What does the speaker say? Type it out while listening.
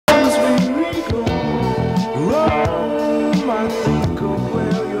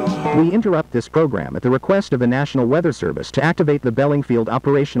We interrupt this program at the request of the National Weather Service to activate the Bellingfield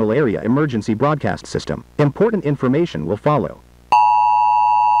Operational Area Emergency Broadcast System. Important information will follow.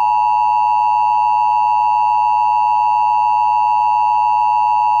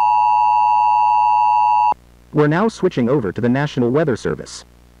 We're now switching over to the National Weather Service.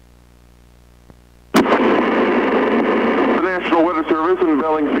 National Weather Service in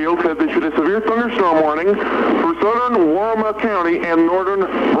Bellingfield has issued a severe thunderstorm warning for southern Warma County and northern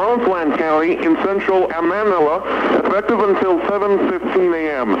Brownsland County in central Amanela, effective until 7:15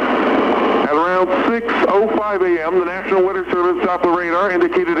 a.m. At around 6:05 a.m., the National Weather Service Doppler radar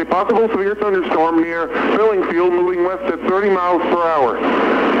indicated a possible severe thunderstorm near Bellingfield, moving west at 30 miles per hour.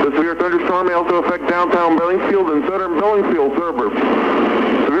 The severe thunderstorm may also affect downtown Bellingfield and southern Bellingfield suburbs.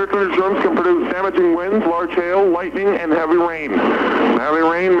 Severe thunderstorms can produce damaging winds, large hail, lightning, and heavy rain. Heavy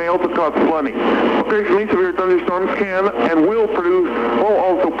rain may also cause flooding. Occasionally, severe thunderstorms can and will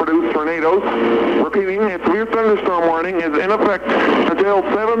also produce tornadoes. Repeating, a severe thunderstorm warning is in effect until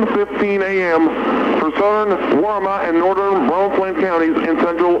 7:15 a.m. for southern Warma and northern Brownsland counties in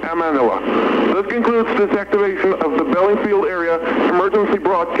central Amanela. This concludes this activation of the Bellingfield Area Emergency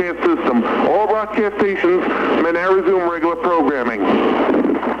Broadcast System. All broadcast stations may now resume regular programming.